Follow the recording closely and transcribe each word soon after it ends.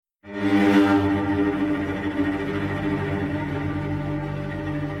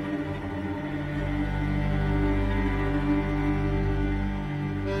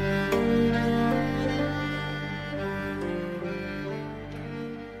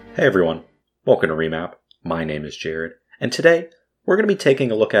Hey everyone, welcome to Remap. My name is Jared, and today we're going to be taking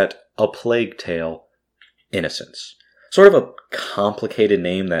a look at A Plague Tale: Innocence. Sort of a complicated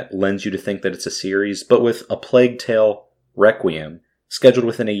name that lends you to think that it's a series, but with A Plague Tale: Requiem scheduled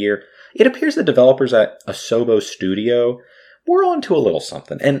within a year, it appears the developers at Asobo Studio were onto a little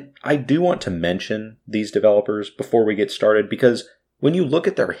something. And I do want to mention these developers before we get started, because when you look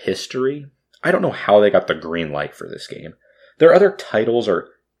at their history, I don't know how they got the green light for this game. Their other titles are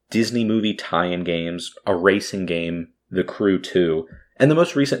Disney movie tie-in games, a racing game, The Crew 2, and the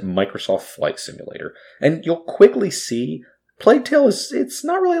most recent Microsoft Flight Simulator. And you'll quickly see Plague Tale it's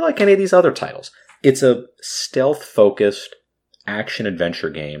not really like any of these other titles. It's a stealth-focused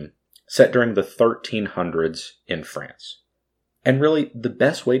action-adventure game set during the 1300s in France. And really, the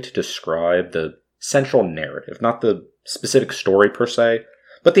best way to describe the central narrative, not the specific story per se,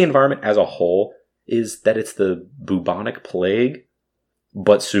 but the environment as a whole, is that it's the bubonic plague,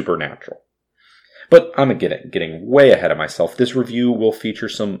 but supernatural. But I'm getting way ahead of myself. This review will feature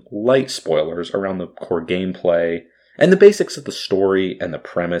some light spoilers around the core gameplay and the basics of the story and the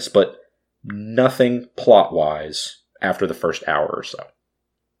premise, but nothing plot-wise after the first hour or so.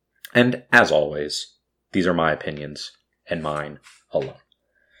 And as always, these are my opinions and mine alone.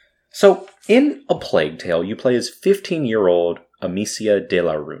 So, in A Plague Tale, you play as 15-year-old Amicia de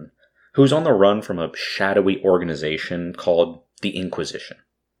la Rune, who's on the run from a shadowy organization called the Inquisition.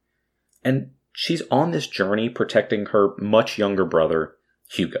 And she's on this journey protecting her much younger brother,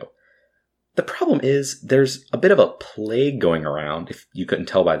 Hugo. The problem is, there's a bit of a plague going around, if you couldn't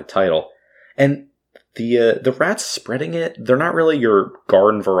tell by the title, and the rats spreading it, they're not really your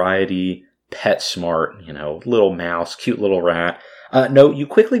garden variety, pet smart, little mouse, cute little rat. No, you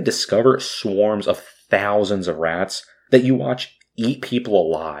quickly discover swarms of thousands of rats that you watch eat people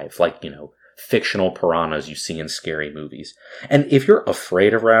alive, like, fictional piranhas you see in scary movies. And if you're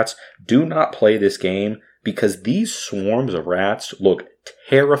afraid of rats, do not play this game, because these swarms of rats look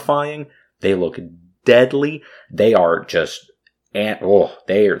terrifying. They look deadly. They are just, they're a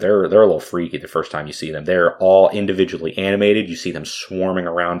little freaky the first time you see them. They're all individually animated. You see them swarming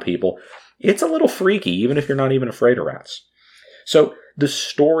around people. It's a little freaky, even if you're not even afraid of rats. So the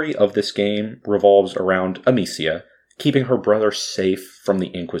story of this game revolves around Amicia keeping her brother safe from the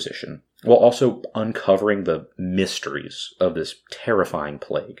Inquisition, while also uncovering the mysteries of this terrifying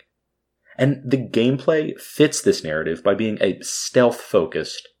plague. And the gameplay fits this narrative by being a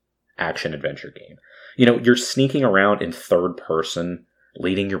stealth-focused action-adventure game. You're sneaking around in third person,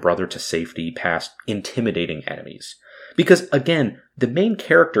 leading your brother to safety past intimidating enemies. Because, again, the main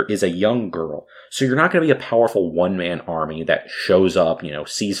character is a young girl, so you're not going to be a powerful one-man army that shows up,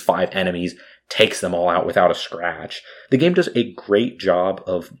 sees 5 enemies, takes them all out without a scratch. The game does a great job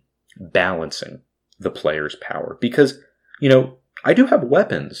of balancing the player's power, because, I do have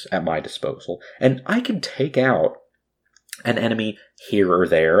weapons at my disposal, and I can take out an enemy here or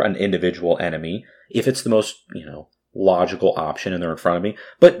there, an individual enemy, if it's the most, logical option and they're in front of me.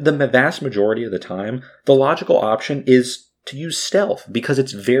 But the vast majority of the time, the logical option is to use stealth, because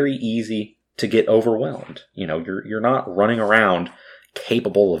it's very easy to get overwhelmed. You're not running around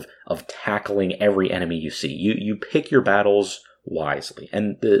capable of tackling every enemy you see. You pick your battles wisely,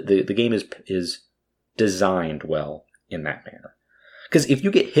 and the game is designed well in that manner. Because if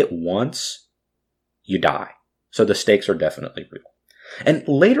you get hit once, you die. So the stakes are definitely real. And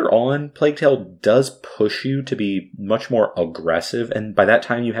later on, Plague Tale does push you to be much more aggressive, and by that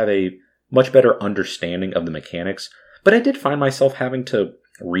time you have a much better understanding of the mechanics. But I did find myself having to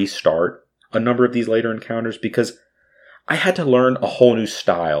restart a number of these later encounters, because I had to learn a whole new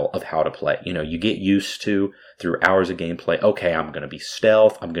style of how to play. You get used to, through hours of gameplay, okay, I'm going to be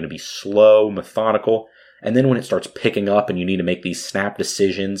stealth, I'm going to be slow, methodical, and then when it starts picking up and you need to make these snap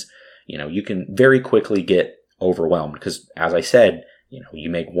decisions, you can very quickly get overwhelmed, because, as I said, you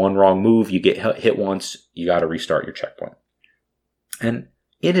make one wrong move, you get hit once, you got to restart your checkpoint. And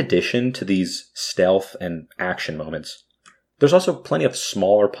in addition to these stealth and action moments, there's also plenty of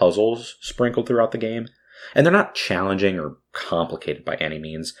smaller puzzles sprinkled throughout the game. And they're not challenging or complicated by any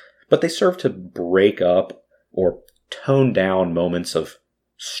means, but they serve to break up or tone down moments of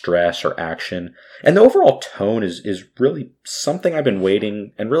stress or action. And the overall tone is really something I've been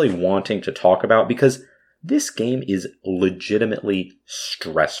waiting and really wanting to talk about, because this game is legitimately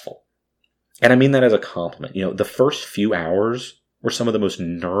stressful. And I mean that as a compliment. The first few hours were some of the most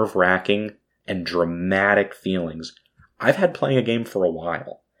nerve-wracking and dramatic feelings I've had playing a game for a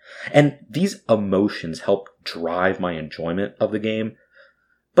while. And these emotions helped drive my enjoyment of the game,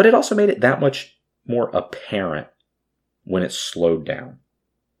 but it also made it that much more apparent when it slowed down.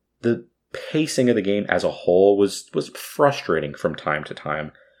 The pacing of the game as a whole was frustrating from time to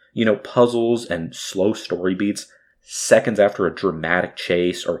time, puzzles and slow story beats seconds after a dramatic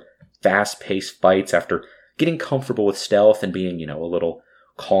chase, or fast-paced fights after getting comfortable with stealth and being, a little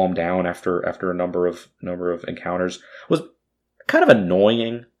calmed down after a number of encounters, was kind of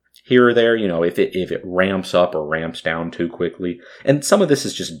annoying here or there, if it ramps up or ramps down too quickly. And some of this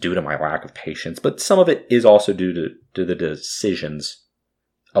is just due to my lack of patience, but some of it is also due to the decisions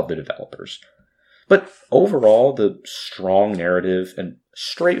of the developers. But overall, the strong narrative and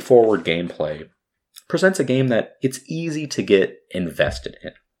straightforward gameplay presents a game that it's easy to get invested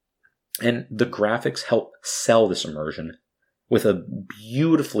in. And the graphics help sell this immersion with a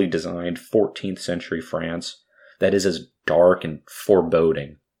beautifully designed 14th century France that is as dark and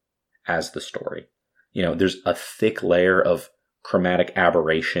foreboding as the story. There's a thick layer of chromatic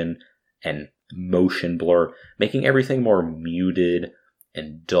aberration and motion blur, making everything more muted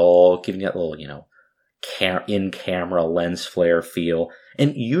and dull, giving it a little, in-camera lens flare feel.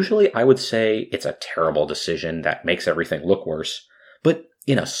 And usually I would say it's a terrible decision that makes everything look worse. But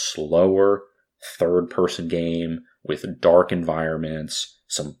in a slower, third-person game with dark environments,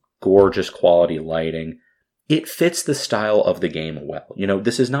 some gorgeous quality lighting, it fits the style of the game well.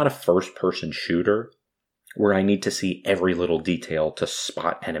 This is not a first-person shooter where I need to see every little detail to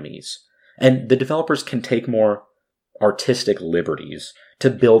spot enemies. And the developers can take more artistic liberties to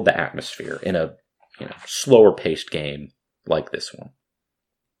build the atmosphere in a slower-paced game like this one.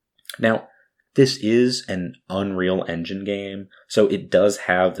 Now, this is an Unreal Engine game, so it does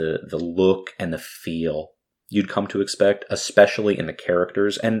have the look and the feel you'd come to expect, especially in the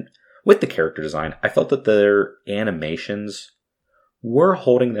characters. And with the character design, I felt that their animations were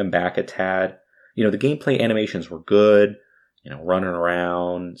holding them back a tad. The gameplay animations were good, running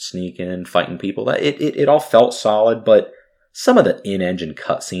around, sneaking, fighting people. It all felt solid, but some of the in-engine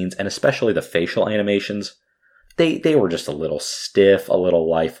cutscenes, and especially the facial animations, they were just a little stiff, a little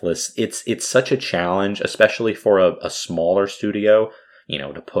lifeless. It's such a challenge, especially for a smaller studio,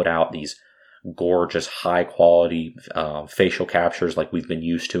 to put out these gorgeous, high-quality facial captures like we've been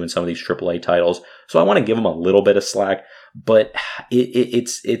used to in some of these AAA titles. So I want to give them a little bit of slack, but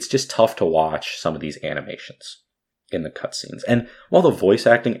it's just tough to watch some of these animations in the cutscenes. And while the voice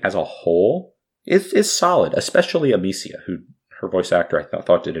acting as a whole is solid, especially Amicia, who her voice actor I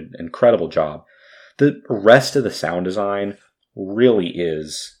thought did an incredible job, the rest of the sound design really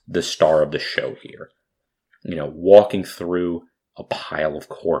is the star of the show here. Walking through a pile of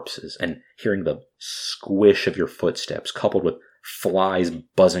corpses and hearing the squish of your footsteps coupled with flies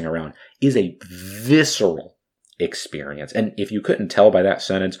buzzing around is a visceral experience. And if you couldn't tell by that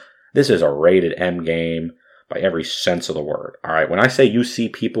sentence, this is a rated M game by every sense of the word. All right, when I say you see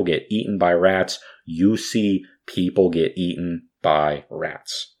people get eaten by rats, you see people get eaten by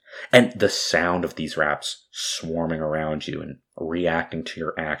rats. And the sound of these rats swarming around you and reacting to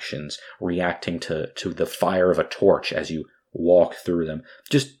your actions, reacting to the fire of a torch as you walk through them,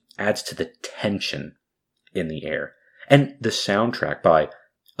 just adds to the tension in the air. And the soundtrack by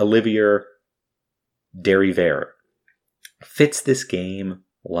Olivier Derivière fits this game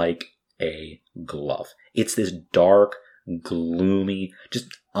like a glove. It's this dark, gloomy, just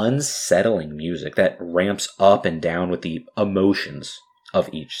unsettling music that ramps up and down with the emotions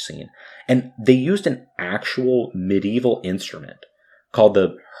of each scene. And they used an actual medieval instrument called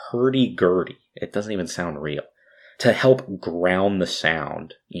the hurdy-gurdy. It doesn't even sound real. To help ground the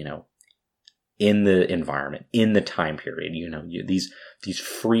sound, in the environment, in the time period. These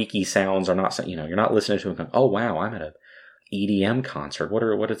freaky sounds are not, you're not listening to them going, oh wow, I'm at a EDM concert.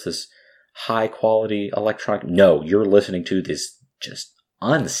 What is this high quality electronic? No, you're listening to this just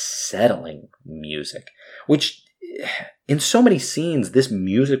unsettling music, which in so many scenes, this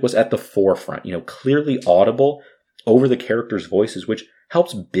music was at the forefront, clearly audible over the characters' voices, which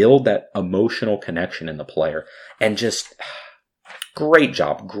helps build that emotional connection in the player. And just great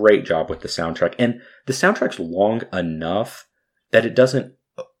job with the soundtrack. And the soundtrack's long enough that it doesn't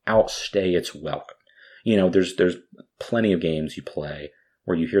outstay its welcome. There's plenty of games you play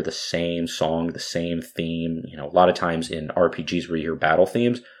where you hear the same song, the same theme. A lot of times in RPGs where you hear battle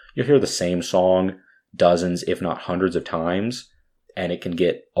themes, you'll hear the same song dozens, if not hundreds of times, and it can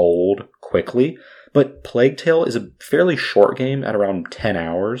get old quickly. But Plague Tale is a fairly short game at around 10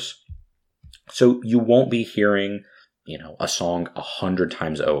 hours, so you won't be hearing, a song 100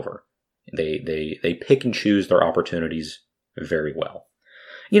 times over. They pick and choose their opportunities very well.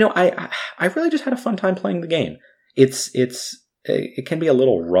 I really just had a fun time playing the game. It can be a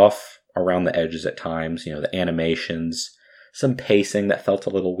little rough around the edges at times, the animations, some pacing that felt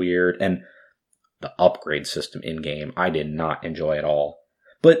a little weird, and the upgrade system in-game I did not enjoy at all.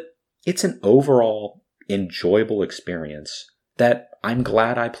 But it's an overall enjoyable experience that I'm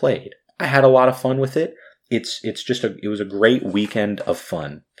glad I played. I had a lot of fun with it. It was a great weekend of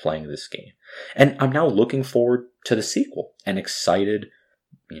fun playing this game. And I'm now looking forward to the sequel and excited,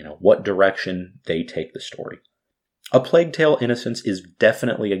 what direction they take the story. A Plague Tale: Innocence is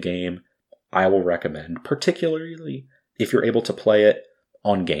definitely a game I will recommend, particularly if you're able to play it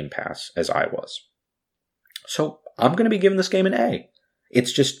on Game Pass, as I was. So I'm going to be giving this game an A.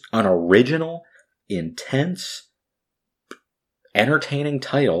 It's just an original, intense, entertaining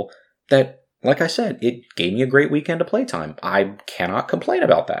title that, like I said, it gave me a great weekend of playtime. I cannot complain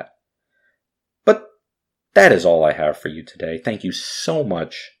about that. But that is all I have for you today. Thank you so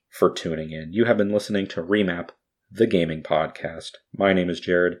much for tuning in. You have been listening to Remap, the gaming podcast. My name is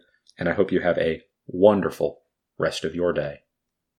Jared, and I hope you have a wonderful rest of your day.